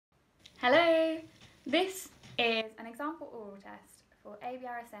Hello! This is an example oral test for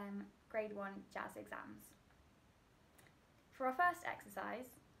ABRSM Grade 1 Jazz exams. For our first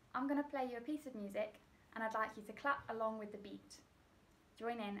exercise, I'm going to play you a piece of music and I'd like you to clap along with the beat.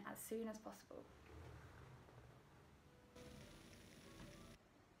 Join in as soon as possible.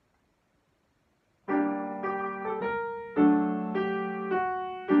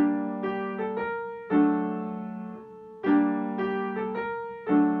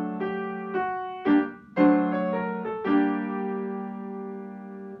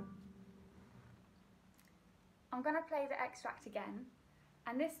 I'm going to play the extract again,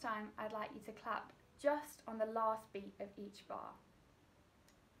 and this time I'd like you to clap just on the last beat of each bar.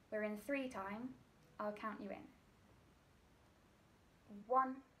 We're in 3 time. I'll count you in.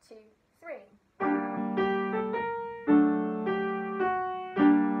 1, 2, 3.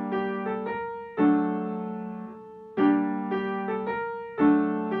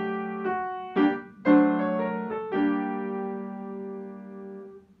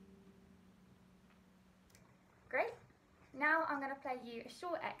 Great. Now I'm going to play you a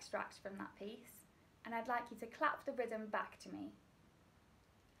short extract from that piece, and I'd like you to clap the rhythm back to me.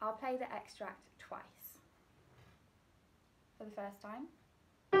 I'll play the extract twice. For the first time.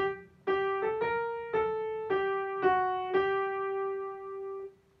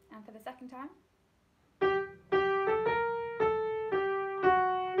 And for the second time.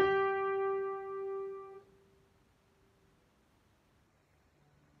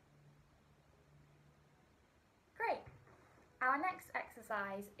 Great. Our next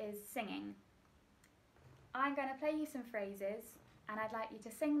exercise is singing. I'm going to play you some phrases and I'd like you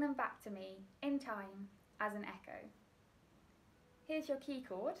to sing them back to me in time as an echo. Here's your key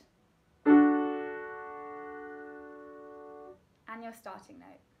chord and your starting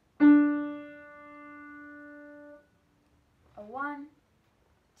note. A 1,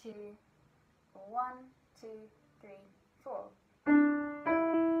 2, a 1, 2, 3, 4.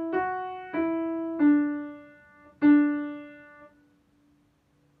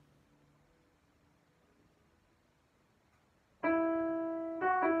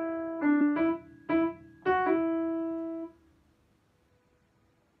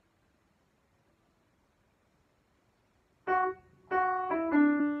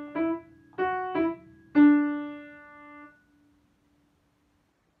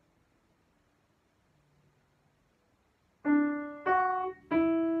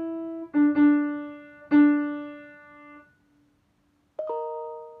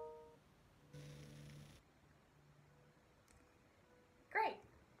 Great.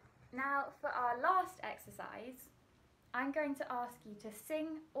 Now for our last exercise, I'm going to ask you to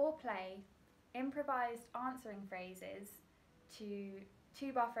sing or play improvised answering phrases to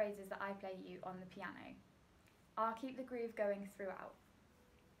 2-bar phrases that I play you on the piano. I'll keep the groove going throughout.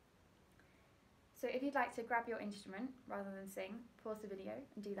 So if you'd like to grab your instrument rather than sing, pause the video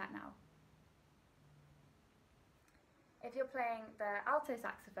and do that now. If you're playing the alto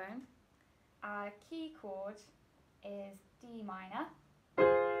saxophone, our key chord is D minor.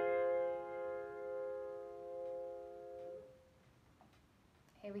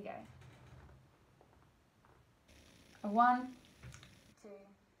 Here we go. A 1, 2,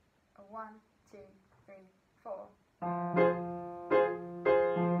 a 1, 2, 3, 4.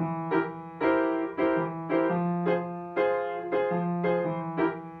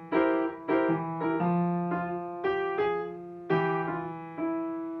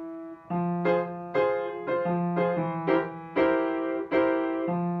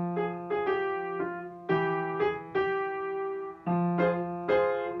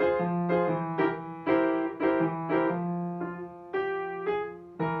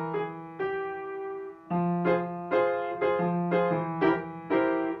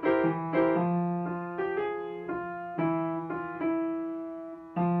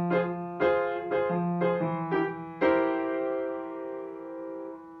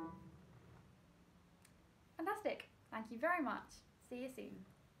 Fantastic. Thank you very much. See you soon.